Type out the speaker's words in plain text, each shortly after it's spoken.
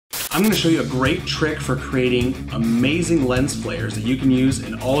I'm going to show you a great trick for creating amazing lens flares that you can use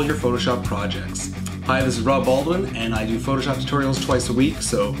in all your Photoshop projects. Hi, this is Rob Baldwin and I do Photoshop tutorials twice a week,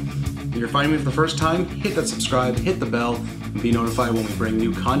 so if you're finding me for the first time, hit that subscribe, hit the bell, and be notified when we bring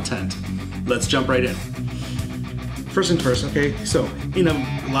new content. Let's jump right in. First things first, okay, so in a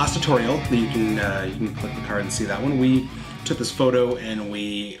last tutorial, that you can click the card and see that one, we took this photo and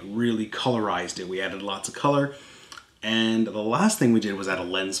we really colorized it. We added lots of color. And the last thing we did was add a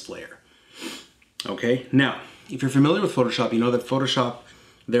lens flare. Okay, now, if you're familiar with Photoshop, you know that Photoshop,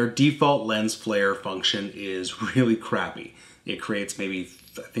 their default lens flare function is really crappy. It creates maybe,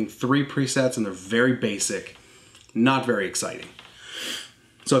 I think, 3 presets and they're very basic, not very exciting.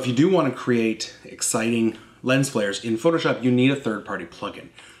 So if you do want to create exciting lens flares in Photoshop, you need a third-party plugin.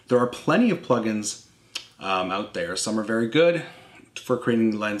 There are plenty of plugins out there. Some are very good for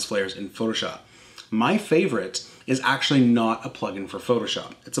creating lens flares in Photoshop. My favorite is actually not a plugin for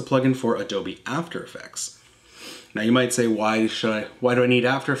Photoshop. It's a plugin for Adobe After Effects. Now you might say, why do I need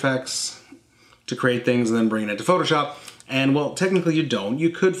After Effects to create things and then bring it into Photoshop? And well, technically you don't. You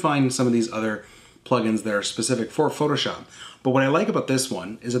could find some of these other plugins that are specific for Photoshop. But what I like about this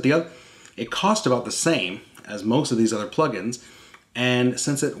one is that it costs about the same as most of these other plugins. And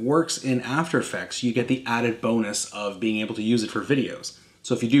since it works in After Effects, you get the added bonus of being able to use it for videos.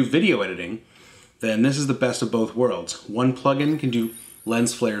 So if you do video editing, then this is the best of both worlds. One plugin can do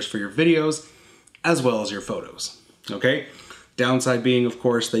lens flares for your videos as well as your photos, okay? Downside being, of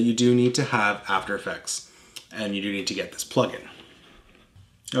course, that you do need to have After Effects and you do need to get this plugin.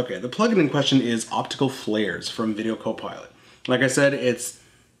 Okay, the plugin in question is Optical Flares from Video Copilot. Like I said, it's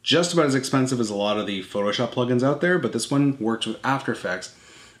just about as expensive as a lot of the Photoshop plugins out there, but this one works with After Effects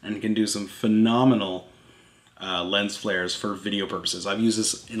and can do some phenomenal lens flares for video purposes. I've used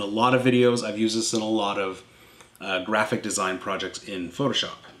this in a lot of videos. I've used this in a lot of graphic design projects in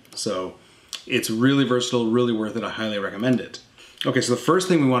Photoshop. So it's really versatile, really worth it. I highly recommend it. Okay, so the first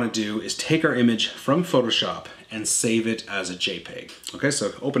thing we want to do is take our image from Photoshop and save it as a JPEG. Okay,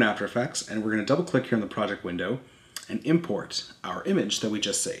 so open After Effects and we're going to double click here in the project window and import our image that we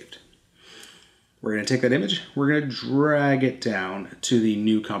just saved. We're going to take that image, we're going to drag it down to the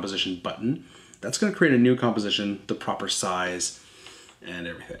New Composition button. That's going to create a new composition, the proper size, and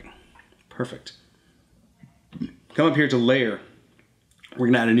everything. Perfect. Come up here to Layer. We're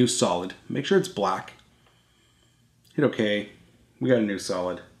going to add a new solid. Make sure it's black. Hit OK. We got a new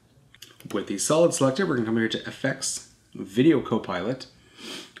solid. With the solid selected, we're going to come here to Effects, Video Copilot,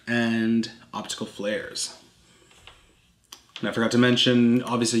 and Optical Flares. And I forgot to mention,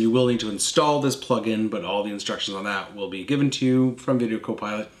 obviously you will need to install this plugin, but all the instructions on that will be given to you from Video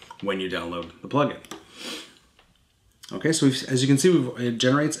Copilot when you download the plugin. Okay, so as you can see, it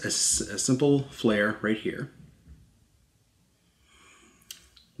generates a simple flare right here.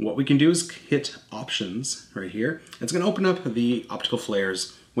 What we can do is hit Options right here. It's going to open up the Optical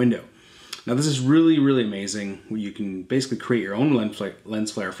Flares window. Now this is really, really amazing. You can basically create your own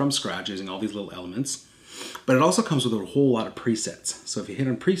lens flare from scratch using all these little elements. But it also comes with a whole lot of presets. So if you hit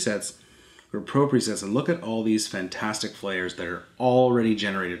on presets, or Pro presets, and look at all these fantastic flares that are already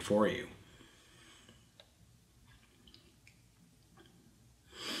generated for you.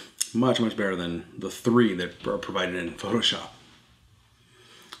 Much, much better than the 3 that are provided in Photoshop.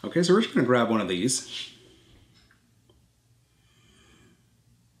 Okay, so we're just going to grab one of these.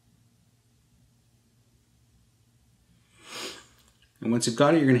 And once you've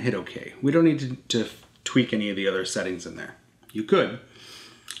got it, you're going to hit OK. We don't need to tweak any of the other settings in there. You could.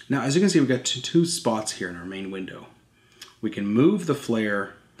 Now, as you can see, we've got two spots here in our main window. We can move the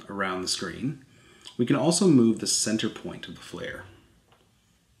flare around the screen. We can also move the center point of the flare.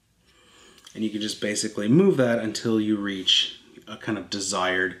 And you can just basically move that until you reach a kind of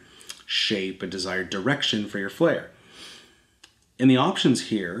desired shape, a desired direction for your flare. In the options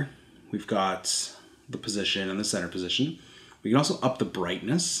here, we've got the position and the center position. We can also up the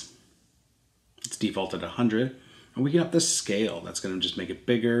brightness. It's defaulted at 100. And we can up the scale. That's going to just make it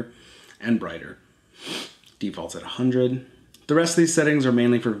bigger and brighter. Default's at 100. The rest of these settings are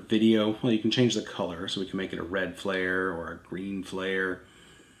mainly for video. Well, you can change the color, so we can make it a red flare or a green flare.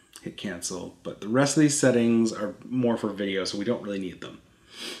 Hit cancel. But the rest of these settings are more for video, so we don't really need them.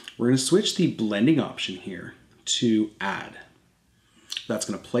 We're going to switch the blending option here to add. That's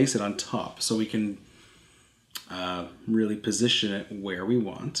going to place it on top, so we can really position it where we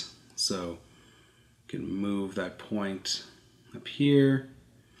want. So can move that point up here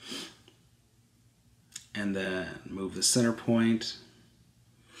and then move the center point.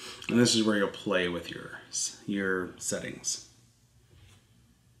 And this is where you'll play with your settings.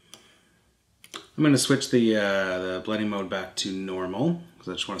 I'm going to switch the blending mode back to normal.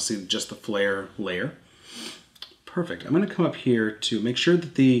 because I just want to see just the flare layer. Perfect. I'm going to come up here to make sure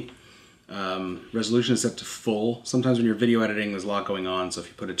that the resolution is set to full. Sometimes when you're video editing, there's a lot going on, so if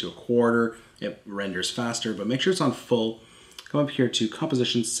you put it to 1/4, it renders faster, but make sure it's on full. Come up here to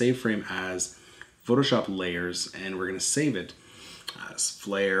Composition, Save Frame as Photoshop Layers, and we're going to save it as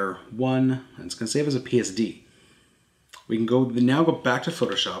Flare 1, and it's going to save as a PSD. We can now go back to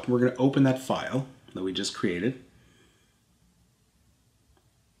Photoshop, and we're going to open that file that we just created.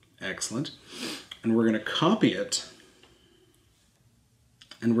 Excellent. And we're going to copy it,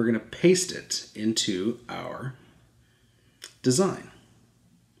 and we're going to paste it into our design.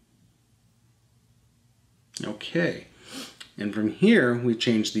 Okay, and from here we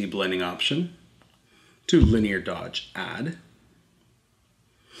change the blending option to Linear Dodge Add,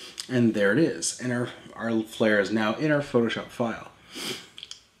 and there it is, and our flare is now in our Photoshop file,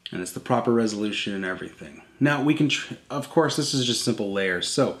 and it's the proper resolution and everything. Now we can, of course, this is just simple layers,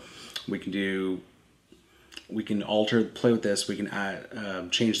 so we can alter, play with this. We can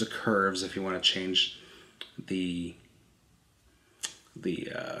add, change the curves if you want to change the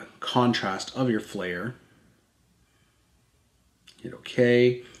contrast of your flare. Hit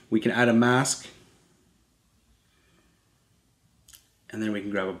OK. We can add a mask, and then we can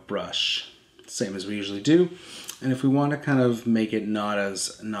grab a brush, same as we usually do. And if we want to kind of make it not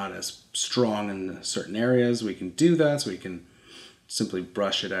as strong in certain areas, we can do that. So we can simply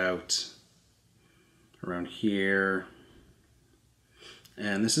brush it out around here,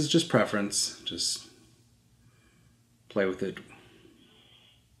 and this is just preference, just play with it.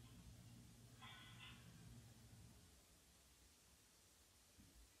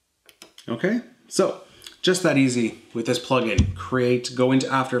 Okay, so just that easy with this plugin. Go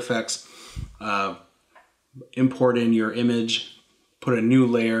into After Effects, import in your image, put a new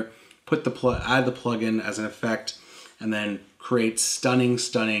layer, add the plugin as an effect, and then create stunning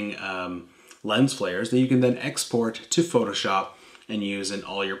lens flares that you can then export to Photoshop and use in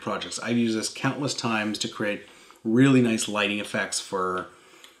all your projects. I've used this countless times to create really nice lighting effects for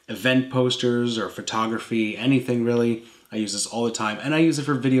event posters or photography, anything really. I use this all the time, and I use it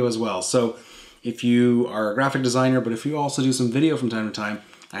for video as well. So if you are a graphic designer, but if you also do some video from time to time,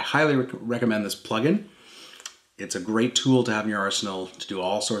 I highly recommend this plugin. It's a great tool to have in your arsenal to do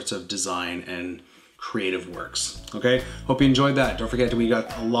all sorts of design and creative works. Okay, hope you enjoyed that. Don't forget that we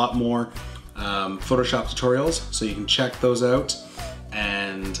got a lot more Photoshop tutorials, so you can check those out.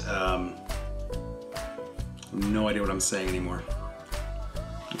 And I have no idea what I'm saying anymore.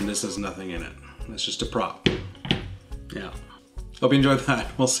 And this has nothing in it. It's just a prop. Yeah. Hope you enjoyed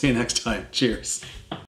that. We'll see you next time. Cheers.